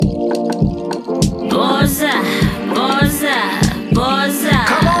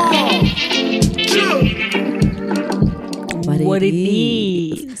what it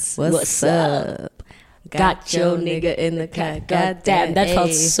is. What's up? Got your nigga in the car. God damn, that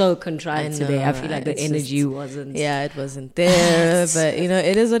felt so contrived today. I feel like the it's energy wasn't. Yeah, it wasn't there. But, you know,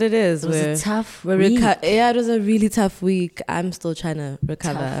 it is what it is. It was a tough we're week. Yeah, it was a really tough week. I'm still trying to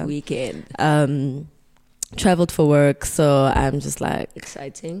recover. Tough weekend. Traveled for work, so I'm just like...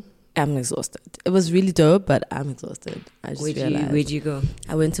 Exciting. I'm exhausted. It was really dope, but I'm exhausted. I just realized. Where'd you go?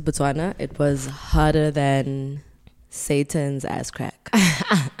 I went to Botswana. It was harder than Satan's ass crack.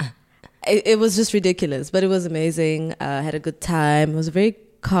 It was just ridiculous, but it was amazing. I had a good time. It was a very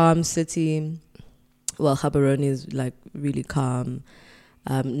calm city. Well, Gaborone is like really calm.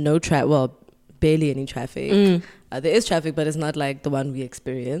 Barely any traffic. There is traffic, but it's not like the one we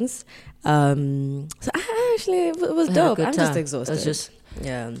experienced. So it was dope. I'm just exhausted.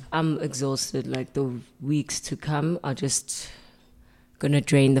 I'm exhausted. Like the weeks to come are just gonna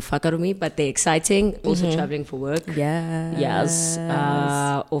drain the fuck out of me, but they're exciting. Also traveling for work. Yes.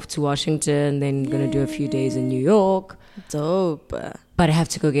 Off to Washington, then gonna do a few days in New York. Dope. But I have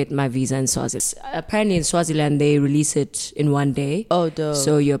to go get my visa in Swaziland. Apparently in Swaziland they release it in one day. Oh, dope.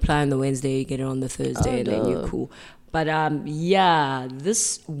 So you apply on the Wednesday, you get it on the Thursday, and then you're cool. But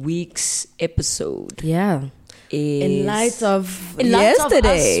this week's episode. Yeah. In light of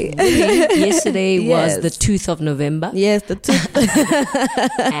yesterday. Yesterday was the 2th of November. Yes, the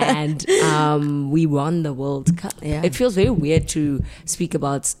 2th. And we won the World Cup. Yeah. It feels very weird to speak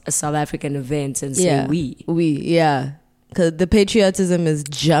about a South African event and say we. Yeah. Because the patriotism is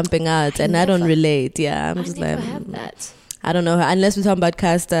jumping out and I don't relate. Yeah, I'm just never like... have that. I don't know her. Unless we're talking about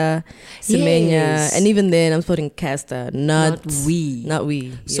Caster, Semenya. Yes. And even then, I'm supporting Caster, not we. Not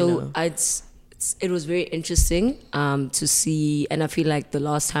we. So it was very interesting to see, and I feel like the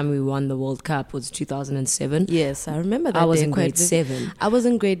last time we won the World Cup was 2007. Yes, I remember that. I was in grade 7. I was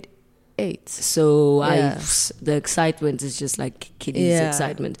in grade 8. So the excitement is just like kiddies'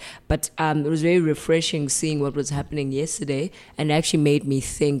 excitement. But it was very refreshing seeing what was happening yesterday, and it actually made me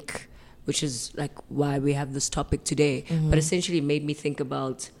think, which is like why we have this topic today, but essentially made me think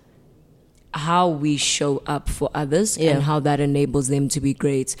about how we show up for others and how that enables them to be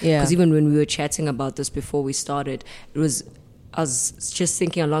great. Because even when we were chatting about this before we started, I was just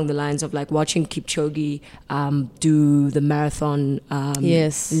thinking along the lines of like watching Kipchoge do the marathon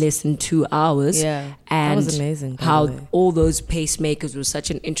less than 2 hours. Yeah, and that was amazing. How all those pacemakers were such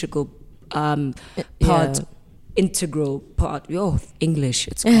an integral part. Integral part. English.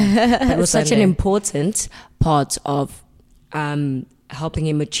 It's called. It was such an important part of helping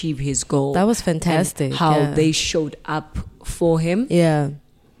him achieve his goal. That was fantastic. How they showed up for him. Yeah.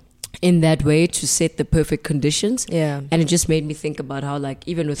 In that way to set the perfect conditions. Yeah. And it just made me think about how, like,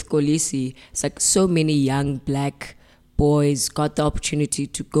 even with Kolisi, it's like so many young black boys got the opportunity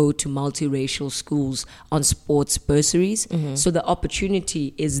to go to multiracial schools on sports bursaries. So the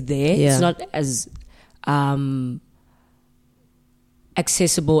opportunity is there. Yeah. It's not as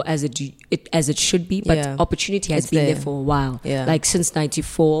accessible as it should be, but opportunity has been there for a while, like since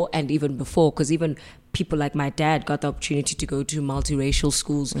 94 and even before, because even people like my dad got the opportunity to go to multiracial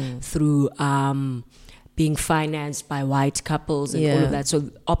schools through being financed by white couples and all of that. So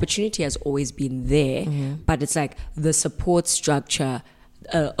opportunity has always been there, but it's like the support structure,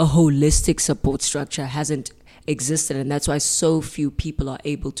 a holistic support structure hasn't existed, and that's why so few people are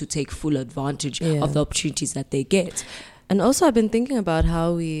able to take full advantage of the opportunities that they get. And also, I've been thinking about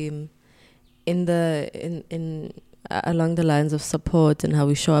how we, along the lines of support and how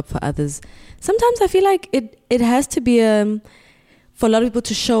we show up for others. Sometimes I feel like it has to be for a lot of people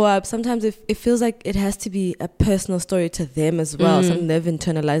to show up. Sometimes it feels like it has to be a personal story to them as well, something they've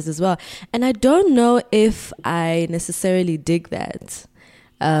internalized as well. And I don't know if I necessarily dig that.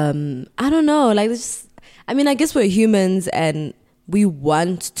 I don't know. Like, I guess we're humans and we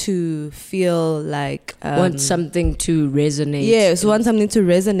want to feel like... want something to resonate. Yes, want something to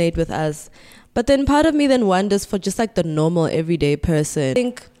resonate with us. But then part of me then wonders for just like the normal everyday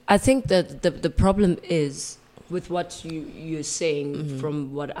person. I think that the problem is with what you're saying,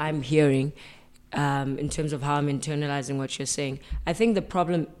 from what I'm hearing, in terms of how I'm internalizing what you're saying. I think the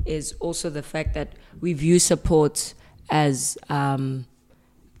problem is also the fact that we view support as...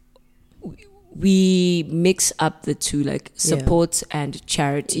 we mix up the two, like support and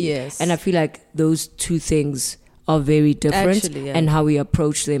charity. Yes. And I feel like those two things are very different. Actually, and how we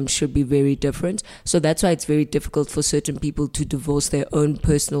approach them should be very different. So that's why it's very difficult for certain people to divorce their own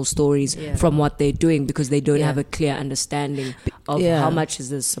personal stories from what they're doing, because they don't have a clear understanding of how much is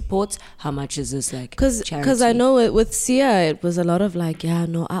this support, how much is this like charity. Because I know with Sia, it was a lot of like, I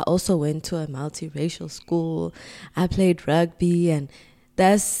also went to a multiracial school. I played rugby and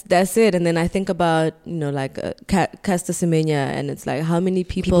that's it. And then I think about, you know, like Caster Semenya, and it's like how many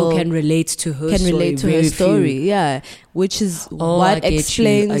people can relate to her story. Yeah, which is what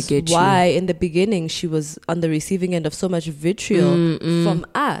explains why in the beginning she was on the receiving end of so much vitriol from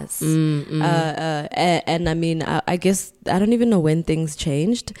us. And I mean, I guess I don't even know when things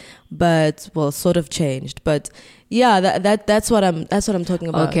changed, but sort of changed. But yeah, that's what I'm talking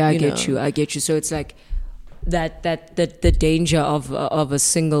about. Okay, I get you. So it's like that the danger of a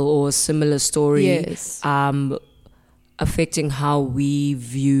single or similar story, yes, affecting how we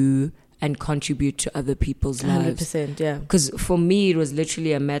view and contribute to other people's lives. 100%, yeah. Because for me, it was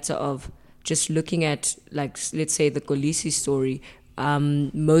literally a matter of just looking at, like, let's say the Kolisi story.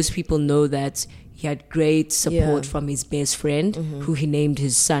 Most people know that he had great support from his best friend, who he named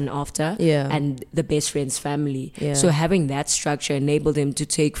his son after, and the best friend's family. Yeah. So having that structure enabled him to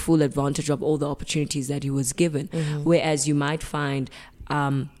take full advantage of all the opportunities that he was given. Whereas you might find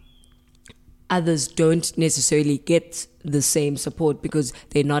others don't necessarily get the same support because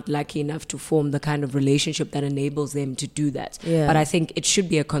they're not lucky enough to form the kind of relationship that enables them to do that. Yeah. But I think it should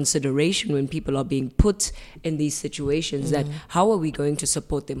be a consideration when people are being put in these situations that how are we going to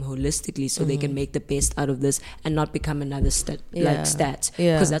support them holistically so they can make the best out of this and not become another stat.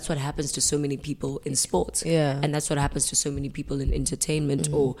 Because that's what happens to so many people in sports. Yeah. And that's what happens to so many people in entertainment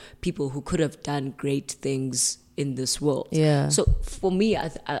or people who could have done great things in this world. Yeah. So for me,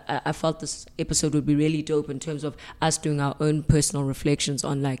 I felt this episode would be really dope in terms of us doing our own personal reflections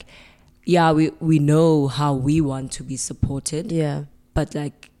on, like, we know how we want to be supported. Yeah. But,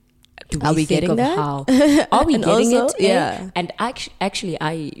 like, are we getting that? How are we getting also, it? Yeah. And actually,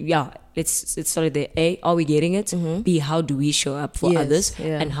 let's start there. A, are we getting it? B, how do we show up for others?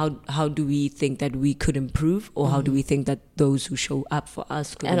 Yeah. And how do we think that we could improve, or how do we think that those who show up for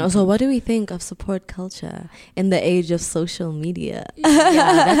us could improve? Also, what do we think of support culture in the age of social media?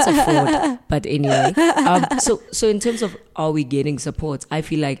 Yeah, that's a fraud. But anyway, so in terms of are we getting support, I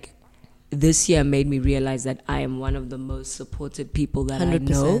feel like this year made me realize that I am one of the most supported people that I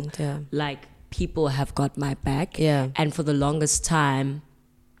know. Yeah. Like, people have got my back. Yeah. And for the longest time,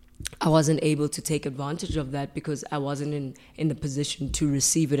 I wasn't able to take advantage of that because I wasn't in the position to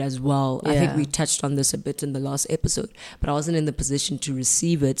receive it as well. Yeah. I think we touched on this a bit in the last episode, but I wasn't in the position to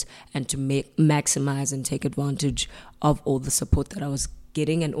receive it and to maximize and take advantage of all the support that I was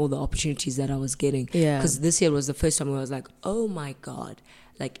getting and all the opportunities that I was getting. Yeah. Because this year was the first time where I was like, oh my God,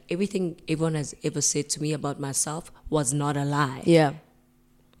 like, everything everyone has ever said to me about myself was not a lie. Yeah.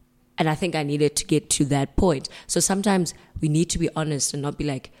 And I think I needed to get to that point. So sometimes we need to be honest and not be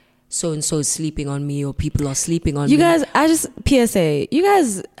like, so-and-so is sleeping on me, or people are sleeping on me. You guys, PSA, you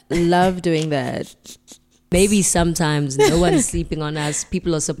guys love doing that. Maybe sometimes no one's sleeping on us.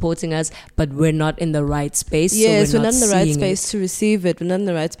 People are supporting us, but we're not in the right space. Yes, we're not in the right space to receive it. We're not in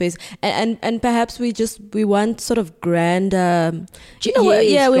the right space, and perhaps we want sort of grander. We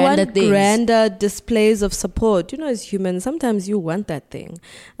want grander displays of support. You know, as humans, sometimes you want that thing.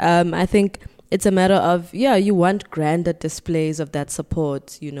 I think it's a matter of, you want grander displays of that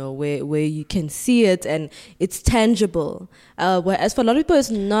support, you know, where you can see it and it's tangible. Whereas for a lot of people, it's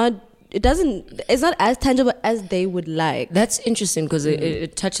not as tangible as they would like. That's interesting because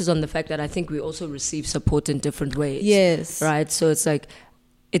it touches on the fact that I think we also receive support in different ways. Yes. Right? So it's like,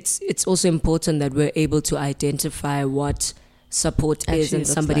 it's also important that we're able to identify what support is in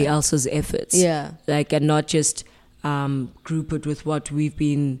somebody else's efforts. Yeah. Like, and not just group it with what we've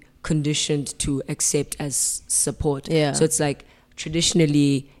been conditioned to accept as support. Yeah. So it's like,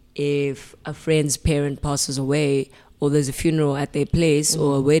 traditionally, if a friend's parent passes away, or there's a funeral at their place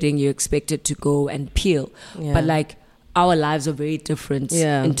or a wedding, you're expected to go and peel. Yeah. But, like, our lives are very different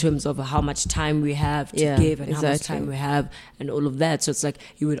in terms of how much time we have to give and how much time we have and all of that. So it's like,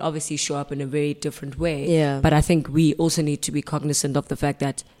 you would obviously show up in a very different way. Yeah. But I think we also need to be cognizant of the fact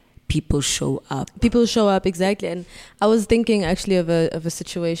that people show up. People show up, exactly. And I was thinking actually of a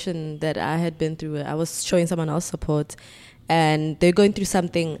situation that I had been through. I was showing someone else support and they're going through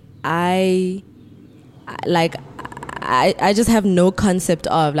something I just have no concept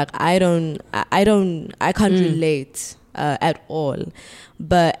of. Like, I can't relate at all.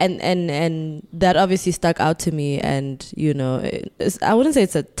 But and that obviously stuck out to me. And, you know, I wouldn't say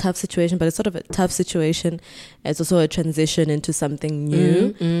it's a tough situation, but it's sort of a tough situation. It's also a transition into something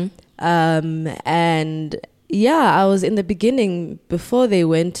new. And I was in the beginning, before they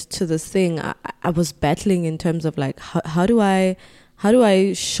went to this thing, I was battling in terms of, like, how do I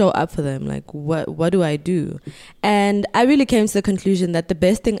show up for them? Like, what do I do? And I really came to the conclusion that the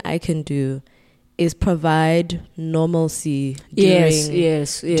best thing I can do is provide normalcy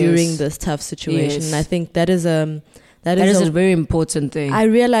during this tough situation. Yes. And I think that is That is a very important thing. I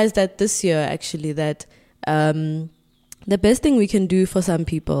realized that this year, actually, that the best thing we can do for some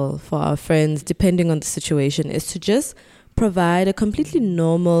people, for our friends, depending on the situation, is to just provide a completely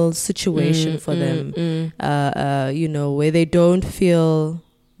normal situation for them, you know, where they don't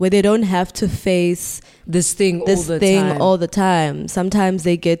have to face this thing all the time. Sometimes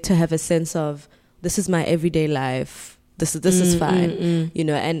they get to have a sense of, this is my everyday life. This is fine, you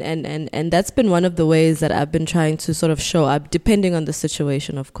know, and that's been one of the ways that I've been trying to sort of show up, depending on the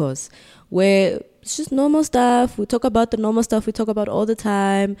situation, of course, where it's just normal stuff. We talk about the normal stuff we talk about all the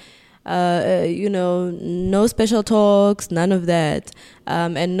time. You know, no special talks, none of that,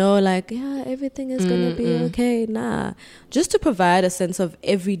 and no like, yeah, everything is gonna be okay. Nah, just to provide a sense of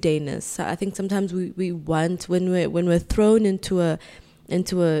everydayness. I think sometimes we want, when we're thrown into a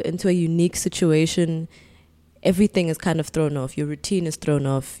unique situation, everything is kind of thrown off. Your routine is thrown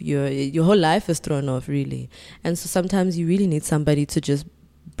off. Your whole life is thrown off, really. And so sometimes you really need somebody to just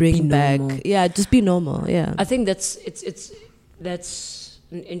bring back. Yeah, just be normal. Yeah, I think that's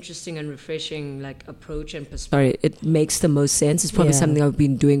an interesting and refreshing like approach and perspective. Sorry, it makes the most sense. It's probably something I've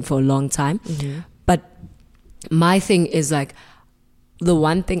been doing for a long time. But my thing is like, the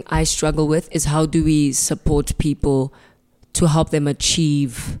one thing I struggle with is, how do we support people to help them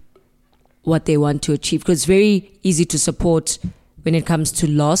achieve what they want to achieve? Because it's very easy to support when it comes to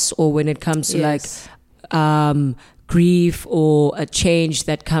loss, or when it comes to like grief, or a change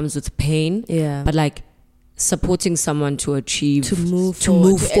that comes with pain. Yeah. But like, supporting someone to achieve, to move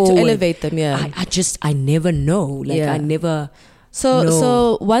forward, to elevate them. I never know. Like I never.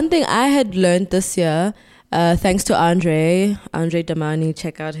 So one thing I had learned this year, thanks to Andre Damani,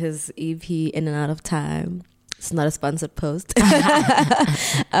 check out his EP In and Out of Time. It's not a sponsored post.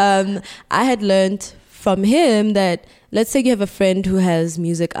 I had learned from him that, let's say you have a friend who has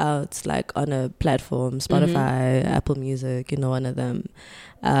music out, like on a platform, Spotify, Apple Music, you know, one of them.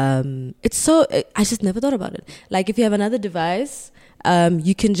 I just never thought about it. Like, if you have another device,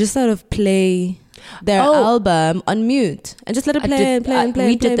 you can just sort of play their album on mute and just let it play and play.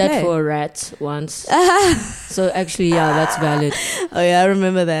 We did that for a rat once. So actually, yeah, that's valid. Oh yeah, I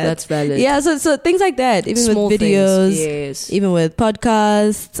remember that. That's valid. Yeah, so things like that, even small with videos, yes. Even with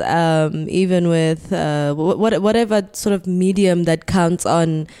podcasts, even with whatever sort of medium that counts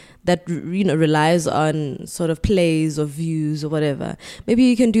on, that, you know, relies on sort of plays or views or whatever. Maybe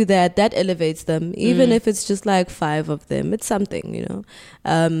you can do that. That elevates them, even if it's just like 5 of them. It's something, you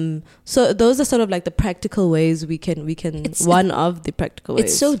know. So those are sort of like the practical ways we can. One of the practical ways.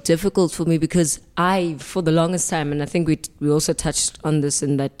 It's so difficult for me because for the longest time, and I think we also touched on this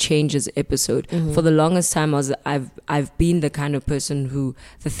in that changes episode. For the longest time, I've been the kind of person who,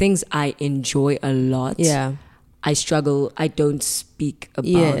 the things I enjoy a lot, I struggle. I don't speak about.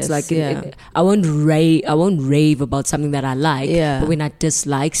 Yes, I won't rave about something that I like. Yeah. But when I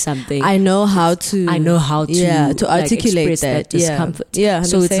dislike something, I know how to to articulate express that discomfort. Yeah.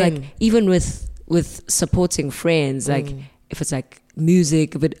 So it's like, even with supporting friends, like if it's like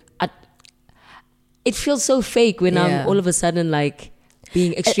music, but it feels so fake when I'm all of a sudden like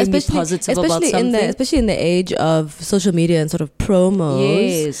being extremely positive about something. Especially in the age of social media and sort of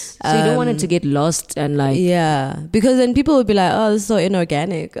promos. Yes. So you don't want it to get lost and like... Yeah. Because then people would be like, oh, this is so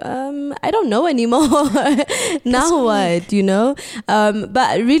inorganic. I don't know anymore. Now what, you know?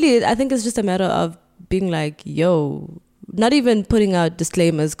 But really, I think it's just a matter of being like, yo, not even putting out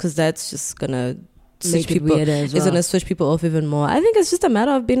disclaimers, because that's just going to switch people. It's going to switch people off even more. I think it's just a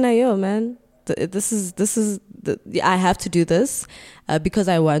matter of being like, yo, man, I have to do this because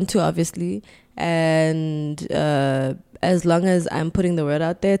I want to, obviously, and as long as I'm putting the word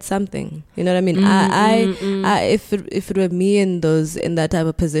out there, it's something. You know what I mean? If it were me in that type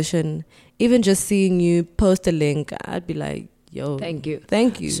of position, even just seeing you post a link, I'd be like, yo, thank you.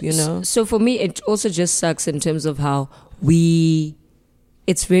 You know. So for me, it also just sucks in terms of how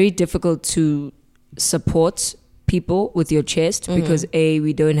it's very difficult to support people with your chest because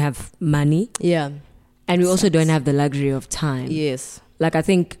we don't have money, and we also don't have the luxury of time. Yes, like I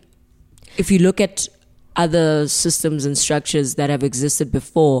think if you look at other systems and structures that have existed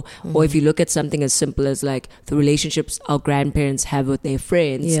before, or if you look at something as simple as like the relationships our grandparents have with their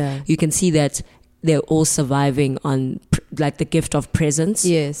friends, you can see that they're all surviving on like the gift of presence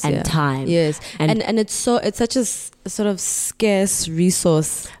and time. Yes. And it's such a sort of scarce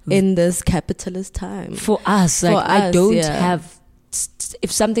resource in this capitalist time. For us, I don't have,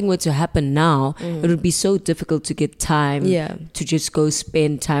 if something were to happen now, it would be so difficult to get time to just go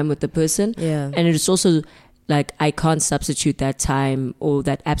spend time with the person. Yeah. And it's also like, I can't substitute that time or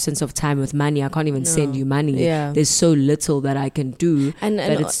that absence of time with money. I can't even send you money. Yeah. There's so little that I can do, and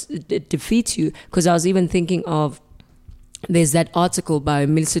it defeats you. Because I was even thinking of there's that article by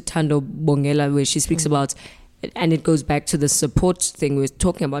Milisutando Bongela where she speaks about, and it goes back to the support thing we're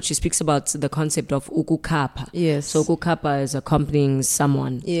talking about. She speaks about the concept of ukukapa. Yes. So ukukapa is accompanying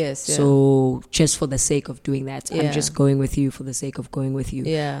someone. Yes. Yeah. So just for the sake of doing that, I'm just going with you for the sake of going with you.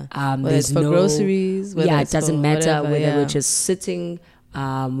 Yeah. Whether it's for groceries. It doesn't matter whatever, whether we're just sitting,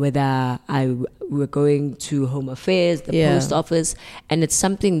 whether we're going to Home Affairs, the post office, and it's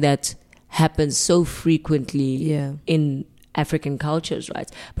something that happens so frequently in African cultures, right?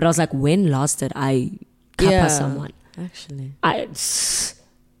 But I was like, when last did I kappa someone? Actually, I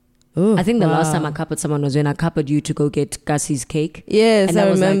think the last time I kappaed someone was when I kappaed you to go get Gussy's cake. Yes, and I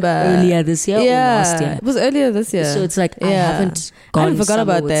was remember. Like earlier this year or last year. It was earlier this year. So it's like I haven't gone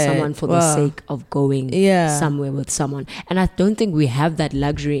somewhere with someone for the sake of going somewhere with someone. And I don't think we have that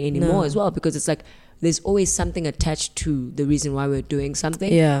luxury anymore as well, because it's like there's always something attached to the reason why we're doing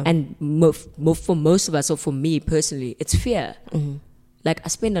something. Yeah. And for most of us, or for me personally, it's fear. Mm-hmm. Like I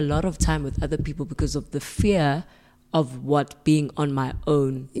spend a lot of time with other people because of the fear of what being on my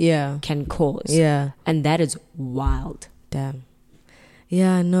own can cause. Yeah. And that is wild. Damn.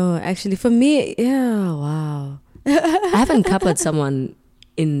 Yeah, no, actually for me, wow. I haven't kappaed someone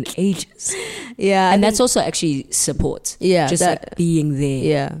in ages. Yeah. And that's also actually support. Yeah. Just like being there.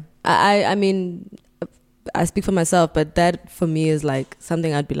 Yeah. I mean, I speak for myself, but that for me is like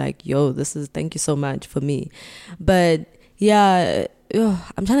something I'd be like, yo, thank you so much for me. But yeah,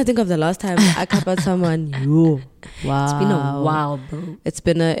 I'm trying to think of the last time I kappaed someone. Yo, wow, it's been a while, bro. It's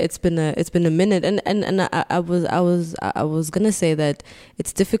been a minute, and I was gonna say that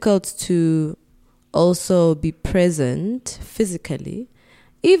it's difficult to also be present physically,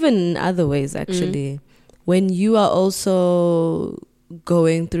 even in other ways actually, when you are also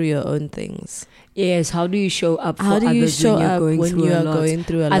going through your own things. Yes, how do you show up for others when you're going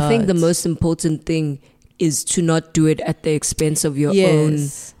through a lot? I think the most important thing is to not do it at the expense of your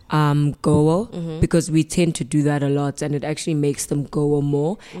own goal, because we tend to do that a lot, and it actually makes them go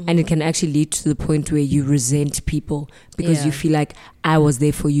more, and it can actually lead to the point where you resent people because you feel like I was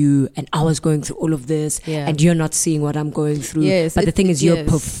there for you and I was going through all of this and you're not seeing what I'm going through. But the thing is, you're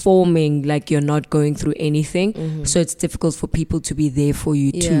performing like you're not going through anything, so it's difficult for people to be there for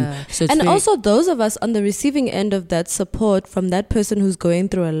you too. So and also those of us on the receiving end of that support from that person who's going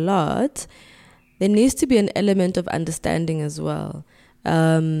through a lot, there needs to be an element of understanding as well.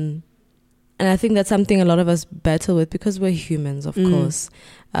 And I think that's something a lot of us battle with because we're humans, of course.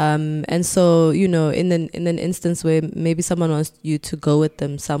 And so, you know, in an instance where maybe someone wants you to go with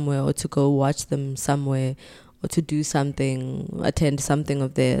them somewhere, or to go watch them somewhere, or to do something, attend something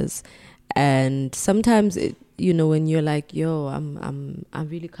of theirs. And sometimes when you're like, yo, I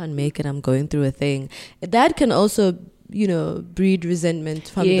really can't make it, I'm going through a thing, that can also breed resentment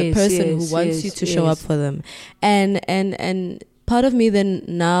from the person who wants you to show up for them. And part of me then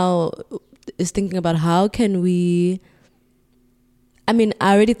now is thinking about how can we, I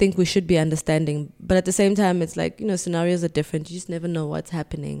already think we should be understanding, but at the same time it's like, scenarios are different. You just never know what's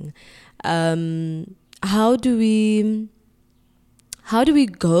happening. How do we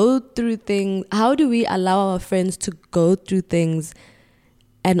go through things? How do we allow our friends to go through things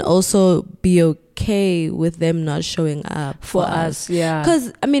and also be okay with them not showing up for us? Yeah.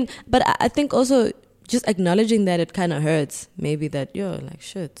 Because, but I think also just acknowledging that it kind of hurts. Maybe that,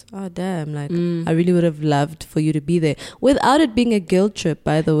 shit, oh damn, I really would have loved for you to be there. Without it being a guilt trip,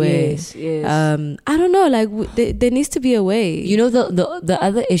 by the way. Yes. I don't know, there needs to be a way. The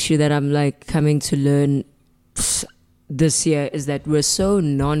other issue that I'm coming to learn this year is that we're so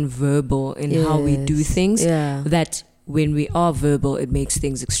non-verbal in how we do things that when we are verbal, it makes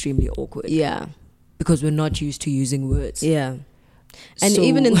things extremely awkward. Yeah. Because we're not used to using words. Yeah. And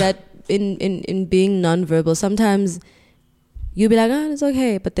even in that, in being non-verbal, sometimes you'll be like, it's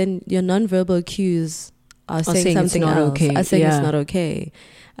okay. But then your non-verbal cues are saying something else. Okay. Are saying it's not okay.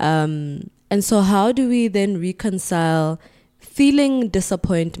 And so how do we then reconcile feeling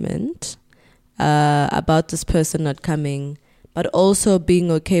disappointment about this person not coming, but also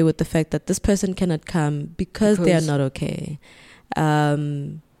being okay with the fact that this person cannot come because they are not okay? How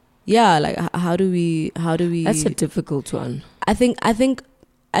do we That's a difficult one. I think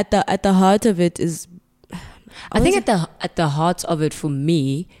at the heart of it is, at the heart of it for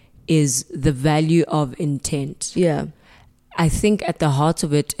me is the value of intent. Yeah. I think at the heart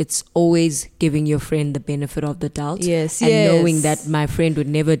of it, it's always giving your friend the benefit of the doubt. Yes, and knowing that my friend would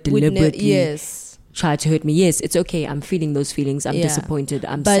never deliberately try to hurt me. Yes, it's okay. I'm feeling those feelings. I'm disappointed.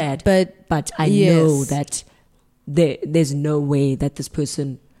 I'm sad. But I know that there's no way that this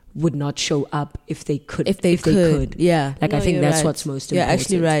person would not show up if they could. If they could. Yeah. I think that's what's most important. You're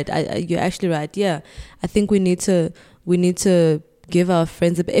actually right. You're actually right. Yeah. I think we need to we need to give our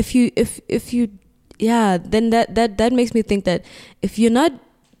friends if you then that makes me think that if you're not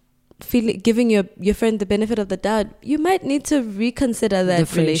giving your friend the benefit of the doubt, you might need to reconsider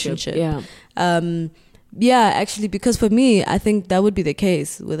that relationship. Actually, because for me, I think that would be the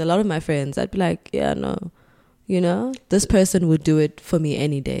case with a lot of my friends. I'd be like, yeah, no, this person would do it for me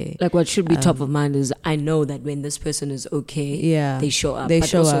any day. Like, what should be top of mind is, I know that when this person is okay, they show up. They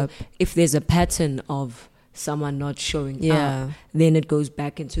show up. If there's a pattern of someone not showing up, then it goes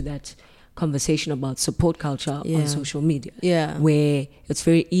back into that conversation about support culture on social media, where it's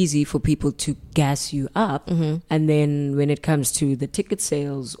very easy for people to gas you up, and then when it comes to the ticket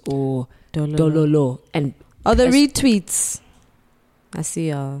sales or dololo and the retweets, I see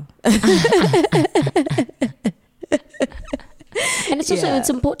y'all. And it's also it's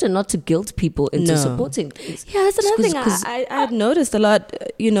important not to guilt people into supporting things. Yeah, that's another thing I've noticed a lot,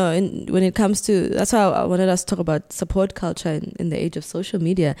 when it comes to, that's why I wanted us to talk about support culture in the age of social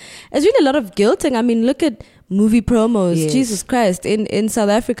media. There's really a lot of guilting. I mean, look at movie promos. Yes. Jesus Christ, in South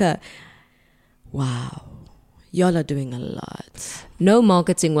Africa. Wow. Y'all are doing a lot. No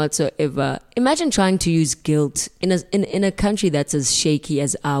marketing whatsoever. Imagine trying to use guilt in a country that's as shaky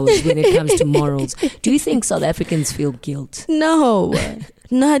as ours when it comes to morals. Do you think South Africans feel guilt? No,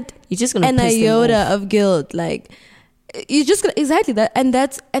 not. You're just gonna an iota of guilt. Like, you're just gonna, exactly that, and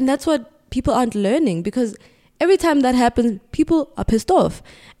that's what people aren't learning, because every time that happens, people are pissed off,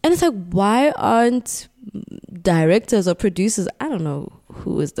 and it's like, why aren't directors or producers? I don't know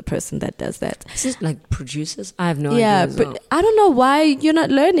who is the person that does that. Is it like producers? I have no idea. But I don't know why you're not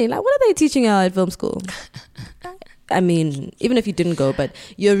learning. Like, what are they teaching you at film school? I mean, even if you didn't go, but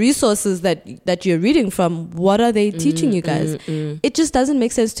your resources that you're reading from, what are they teaching you guys? It just doesn't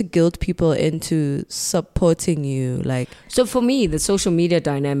make sense to guilt people into supporting you. Like, so for me, the social media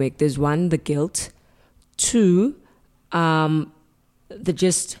dynamic, there's one, the guilt, two, the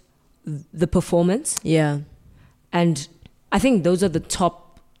performance. Yeah. And I think those are the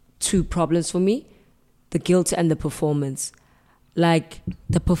top two problems for me, the guilt and the performance. Like,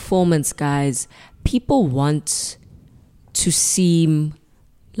 the performance, guys, people want to seem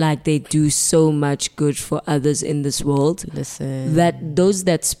like they do so much good for others in this world. Listen. That those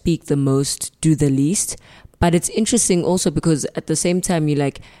that speak the most do the least. But it's interesting also because at the same time, you're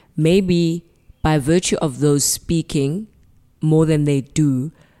like, maybe by virtue of those speaking more than they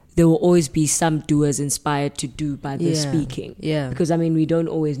do, there will always be some doers inspired to do by the speaking. Yeah. Because, I mean, we don't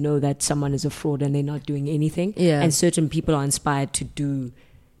always know that someone is a fraud and they're not doing anything. Yeah. And certain people are inspired to do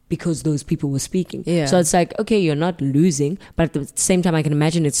because those people were speaking. Yeah. So it's like, okay, you're not losing. But at the same time, I can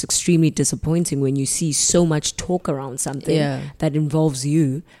imagine it's extremely disappointing when you see so much talk around something that involves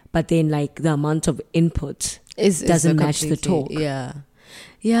you, but then, like, the amount of input doesn't match the talk. Yeah.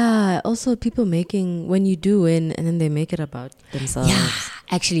 Yeah, also people when you do win and then they make it about themselves. Yeah,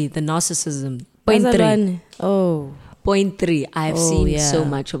 actually, the narcissism. Point three. I've seen so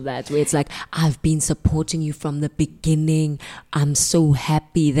much of that, where it's like, I've been supporting you from the beginning. I'm so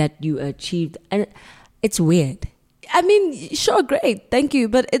happy that you achieved. And it's weird. I mean, sure, great, thank you.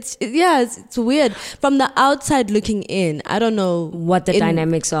 But it's weird. From the outside looking in, I don't know what the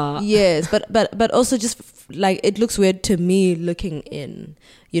dynamics are. Yes, but also just like, it looks weird to me looking in.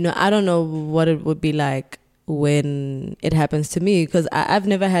 I don't know what it would be like when it happens to me, because I've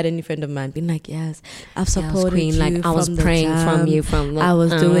never had any friend of mine being like, yes, I've supported you. Like, I was praying from you from the, I was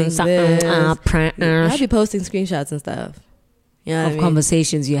doing this. I'll be posting screenshots and stuff. Of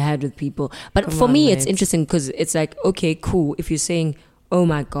conversations you had with people. But for me, it's interesting because it's like, okay, cool. If you're saying, oh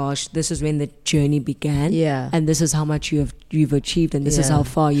my gosh, this is when the journey began, and this is how much you've achieved, and this is how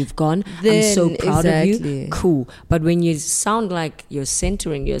far you've gone, then, I'm so proud of you. Cool. But when you sound like you're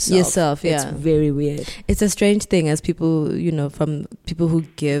centering yourself, it's very weird. It's a strange thing, as people, from people who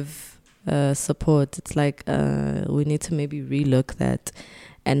give support. It's like, we need to maybe relook that,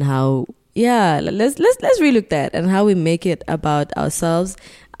 and how. Yeah, let's relook that, and how we make it about ourselves.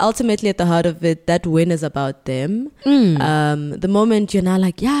 Ultimately, at the heart of it, that win is about them. The moment you're now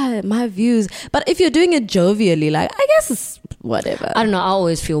like, yeah, my views. But if you're doing it jovially, like, I guess it's whatever. I don't know. I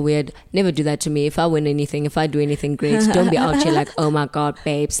always feel weird. Never do that to me. If I win anything, if I do anything great, don't be out here like, oh my God,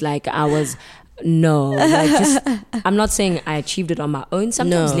 babes, like I was... No, like, I'm not saying I achieved it on my own.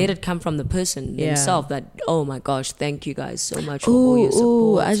 Sometimes let it come from the person himself, that, oh my gosh, thank you guys so much for all your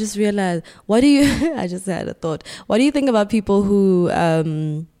support. I just realized, I just had a thought. What do you think about people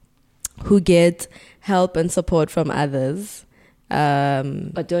who get help and support from others,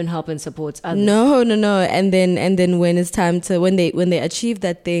 but don't help and support others? No. And then when it's time to, when they achieve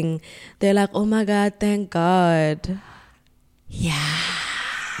that thing, they're like, oh my God, thank God. Yeah.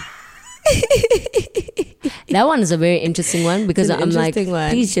 That one is a very interesting one because It's an I'm like, interesting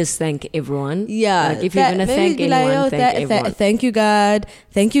one. please just thank everyone. Yeah, Like, if you're gonna maybe thank be anyone, like, thank everyone.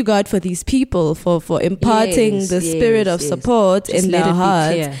 thank you God for these people for imparting Yes, the spirit of yes. support Just in let their it be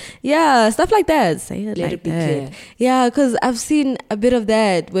hearts. clear. Yeah, stuff like that. Say it Let like it be that. clear. Yeah, because I've seen a bit of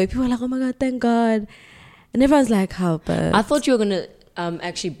that where people are like, oh my God, thank God, and everyone's like, how? But I thought you were gonna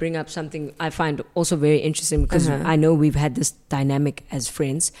actually bring up something I find also very interesting because Uh-huh. I know we've had this dynamic as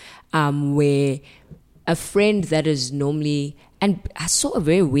friends, where a friend that is normally, and I saw a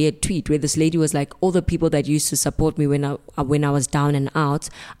very weird tweet where this lady was like, all the people that used to support me when I was down and out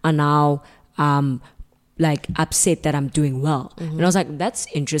are now like upset that I'm doing well. And I was like, that's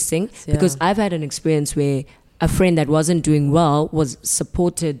interesting because I've had an experience where a friend that wasn't doing well was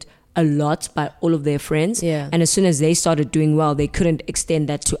supported a lot by all of their friends. Yeah. And as soon as they started doing well, they couldn't extend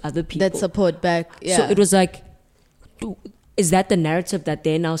that to other people. that support back. Yeah. So it was like, is that the narrative that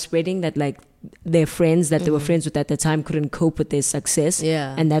they're now spreading, that like their friends that they were friends with at the time couldn't cope with their success?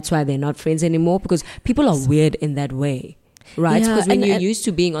 Yeah. And that's why they're not friends anymore? Because people are weird in that way, right? Yeah, Because when and- you're and- used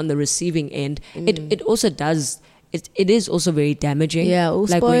to being on the receiving end, it also does, it is also very damaging. Yeah, all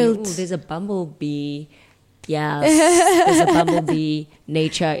like when spoiled. there's a bumblebee. Yes, there's a bumblebee.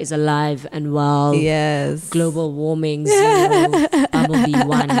 Nature is alive and well. Yes. Global warming zero. Bumblebee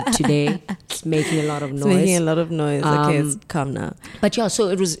 1 today. It's making a lot of It's noise. making a lot of noise. Okay, it's Um, calm now. But yeah, so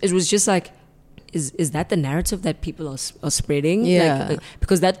it was just like, is that the narrative that people are spreading? Yeah. Like,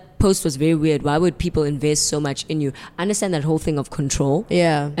 because that post was very weird. Why would people invest so much in you? I understand that whole thing of control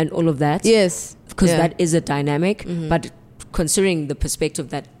Yeah. and all of that. Yes. Because Yeah. that is a dynamic. But considering the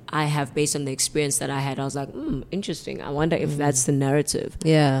perspective that I have based on the experience that I had, I was like, interesting. I wonder if that's the narrative.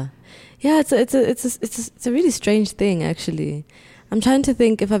 Yeah, yeah. It's a really strange thing, actually. I'm trying to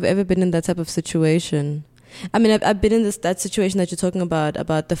think if I've ever been in that type of situation. I mean, I've been in that situation that you're talking about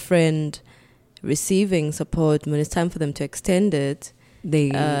the friend receiving support when it's time for them to extend it.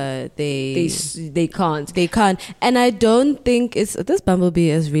 They Can't. they can't, and I don't think it's this bumblebee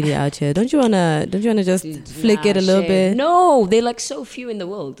is really out here. Don't you wanna just flick it a little bit? No, they're like so few in the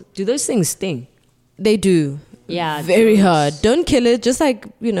world. Do those things sting? They do. Yeah, Very those- hard. Don't kill it. Just like,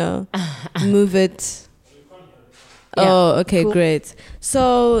 move it. Yeah, Oh, okay, cool. great.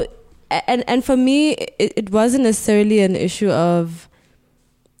 So, and for me, it wasn't necessarily an issue of.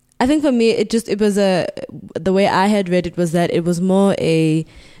 I think for me, it was the way I had read it was that it was more a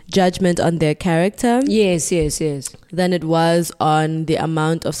judgment on their character Yes. than it was on the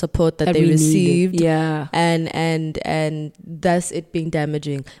amount of support that they we received. needed. Yeah. And thus it being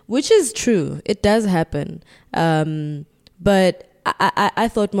damaging, which is true. It does happen. But I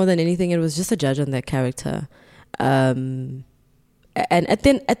thought more than anything, it was just a judge on their character. And at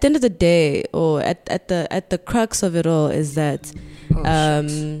the end of the day, or at the crux of it all, is that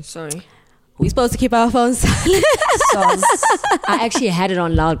Sorry. we're supposed to keep our phones silent. I actually had it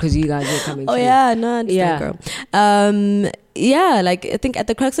on loud because you guys were coming Oh through. yeah, no, I understand, girl. Yeah, like I think at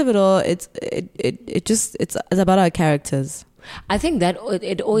the crux of it all, it's about our characters. I think that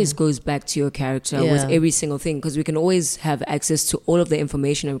it always goes back to your character with Yeah. every single thing, because we can always have access to all of the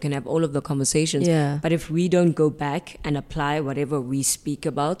information and we can have all of the conversations. Yeah. But if we don't go back and apply whatever we speak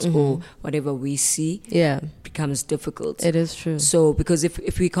about or whatever we see, Yeah, it becomes difficult. it is true. So, because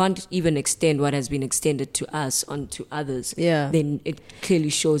if we can't even extend what has been extended to us onto others, Yeah. then it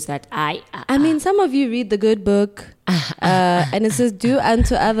clearly shows that I mean, some of you read the good book, and it says, "Do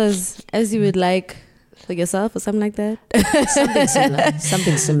unto others as you would like for yourself," or something like that.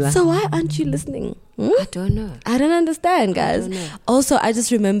 something similar. So why aren't you listening? I don't know. I don't understand, guys. don't know. Also, I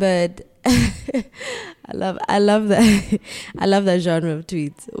just remembered. I love that. I love that genre of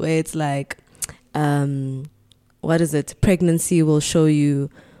tweets where it's like, what is it? Pregnancy will show you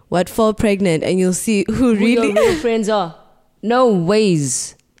what fall pregnant, and you'll see who Who your really real friends are. No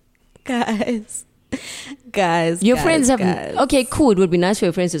ways. guys. Your guys, friends have guys. okay, cool. It would be nice for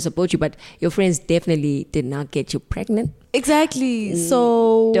your friends to support you, but your friends definitely did not get you pregnant. Exactly.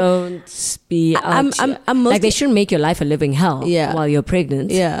 So Don't be I'm out. I'm like mostly they shouldn't make your life a living hell. Yeah. While you're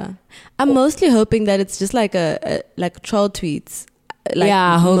pregnant. yeah. I'm mostly hoping that it's just like a like troll tweets. Like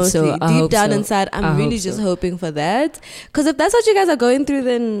Yeah, I hope so. mostly. I Deep hope down so. inside, I I'm really hope just so. hoping for that. Because if that's what you guys are going through,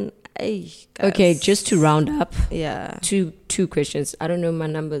 then hey, guys. Okay, just to round up, yeah. two questions. I don't know my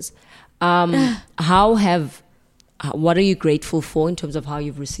numbers. What are you grateful for in terms of how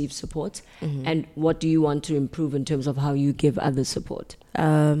you've received support, and what do you want to improve in terms of how you give others support?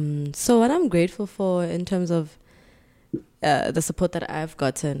 So what I'm grateful for in terms of the support that I've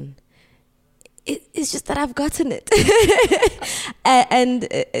gotten, it's just that I've gotten it. and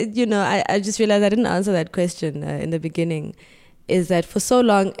I just realized I didn't answer that question in the beginning. is that for so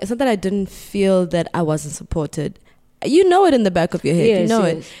long, it's not that I didn't feel that I wasn't supported. You know it in the back of your head. Yes, you know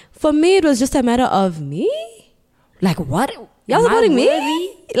yes. it. For me, it was just a matter of me. Like what? Y'all supporting me?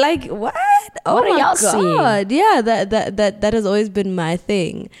 Worthy? Like what? Oh What are my y'all God. Yeah, that has always been my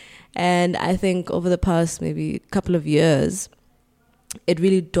thing. And I think over the past maybe couple of years, it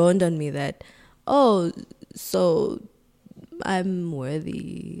really dawned on me that, oh, so I'm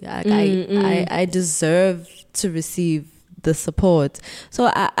worthy. Like I deserve to receive the support.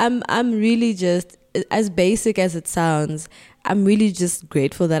 So I'm really just, as basic as it sounds, I'm really just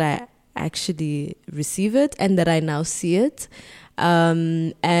grateful that I actually receive it and that I now see it.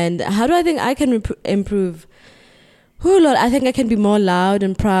 And how do I think I can improve? Oh Lord, I think I can be more loud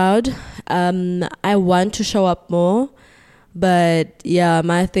and proud. I want to show up more. But yeah,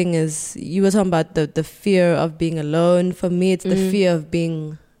 my thing is, you were talking about the fear of being alone. For me, it's the fear of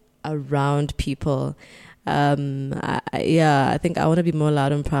being around people. I think I want to be more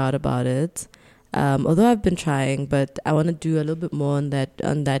loud and proud about it. Although I've been trying, but I want to do a little bit more on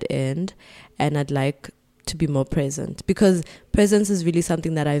that end, and I'd like to be more present, because presence is really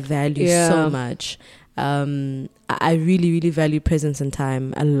something that I value so much. I really, really value presence and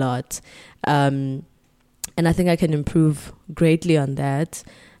time a lot. And I think I can improve greatly on that.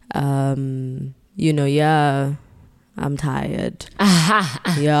 I'm tired.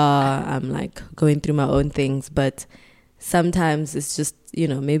 I'm like going through my own things, but sometimes it's just,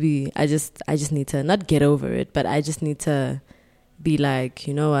 maybe I just need to not get over it, but I just need to be like,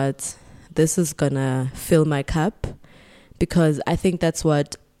 you know what, this is gonna fill my cup, because I think that's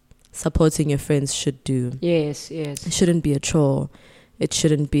what supporting your friends should do. Yes, yes. It shouldn't be a chore. It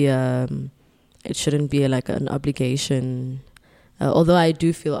shouldn't be like an obligation. Although I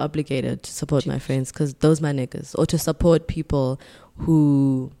do feel obligated to support my friends, because those my niggas, or to support people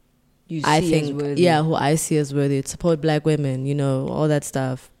who who I see as worthy. Support Black women, all that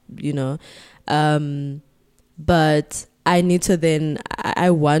stuff, But I need to then, I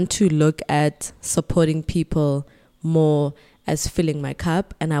want to look at supporting people more as filling my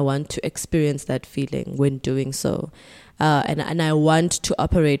cup, and I want to experience that feeling when doing so. And I want to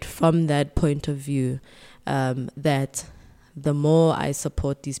operate from that point of view, that the more I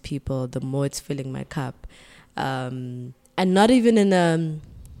support these people, the more it's filling my cup. And not even in a,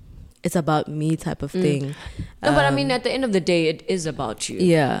 it's about me type of thing. No, but I mean, at the end of the day, it is about you.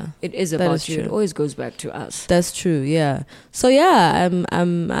 Yeah. It is about you. True. It always goes back to us. That's true, yeah. So yeah, that's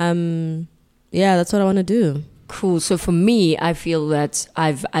what I want to do. Cool. So for me, I feel that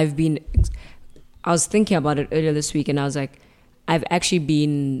I was thinking about it earlier this week, and I was like, I've actually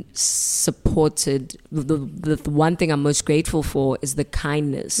been supported. The one thing I'm most grateful for is the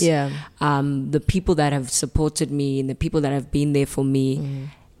kindness. Yeah. The people that have supported me and the people that have been there for me,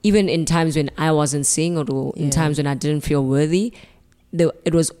 even in times when I wasn't seeing it, or in times when I didn't feel worthy,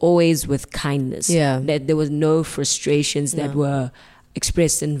 it was always with kindness. Yeah. That there was no frustrations that were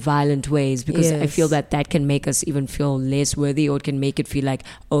expressed in violent ways, because I feel that can make us even feel less worthy, or it can make it feel like,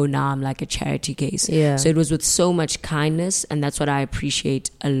 oh, now I'm like a charity case. Yeah. So it was with so much kindness, and that's what I appreciate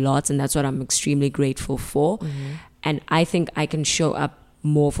a lot, and that's what I'm extremely grateful for. And I think I can show up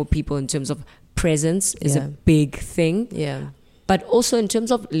more for people in terms of presence is a big thing. Yeah. But also in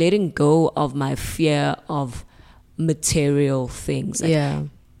terms of letting go of my fear of material things. Like,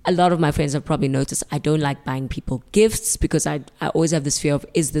 a lot of my friends have probably noticed I don't like buying people gifts, because I always have this fear of,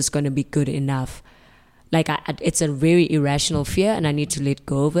 is this going to be good enough? Like, it's a very irrational fear, and I need to let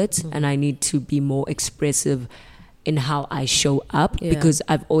go of it, and I need to be more expressive in how I show up, because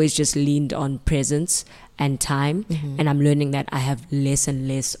I've always just leaned on presence and time, and I'm learning that I have less and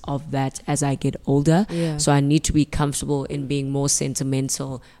less of that as I get older. So I need to be comfortable in being more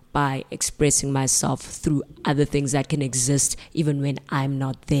sentimental by expressing myself through other things that can exist even when I'm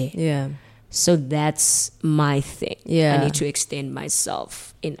not there. So that's my thing. I need to extend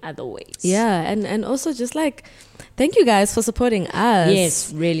myself in other ways. And also just like, thank you guys for supporting us.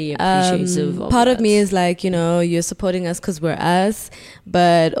 Yes, really appreciative of part that. of me is like, you're supporting us because we're us,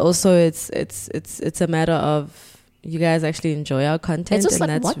 but also it's a matter of, you guys actually enjoy our content. It's just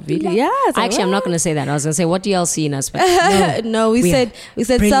and like, that's what really, actually, I'm not going to say that. I was going to say, what do y'all see in us? No, we said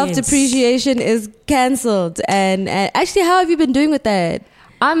self-depreciation is cancelled. And actually, how have you been doing with that?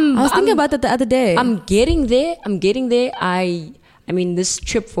 I was thinking about that the other day. I'm getting there. I mean, this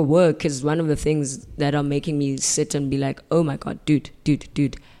trip for work is one of the things that are making me sit and be like, oh my God, dude.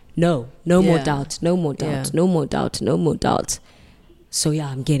 No more doubt. So yeah,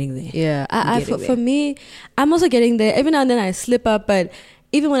 I'm getting there. For me, I'm also getting there. Every now and then I slip up, but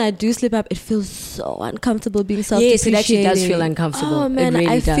even when I do slip up, it feels so uncomfortable being Yes, self-depreciating. it actually does feel uncomfortable. Oh man, it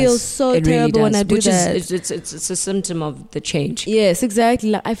really I does. feel so it terrible really when I do Which that. It's a symptom of the change. Yes, exactly.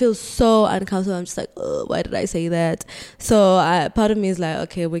 Like, I feel so uncomfortable. I'm just like, oh, why did I say that? So part of me is like,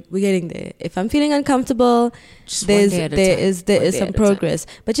 okay, we're getting there. If I'm feeling uncomfortable, Just there one day at a time. is One day some at a progress.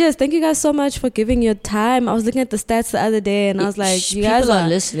 But yes, thank you guys so much for giving your time. I was looking at the stats the other day, and I was like, you guys are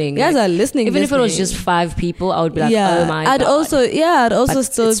listening. You guys are listening. Even if it was just 5 people, I would be like, oh my God. I'd also But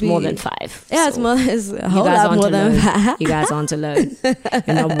still it's be more than 5. Yeah, So it's a you whole guys lot aren't more than alone. 5. You guys aren't alone.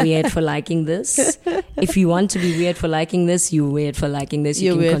 You're not weird for liking this. If you want to be weird for liking this, you're weird for liking this.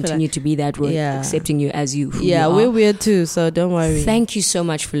 You You're can continue to be that way, accepting you as you. Who you are. We're weird too, so don't worry. Thank you so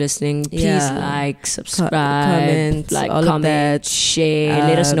much for listening. Please like, subscribe, comment, all of that. Share.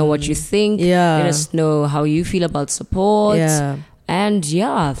 Let us know what you think. Let us know how you feel about support. And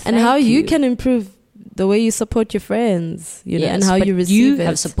and how you can improve the way you support your friends, you know, and how you receive it. You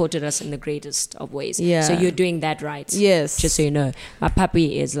have supported us in the greatest of ways. Yeah. So you're doing that right. Yes. Just so you know. My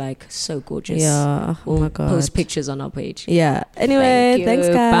puppy is like so gorgeous. Yeah. We'll oh my God. post pictures on our page. Yeah. Anyway, thanks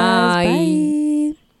guys. Bye. Bye.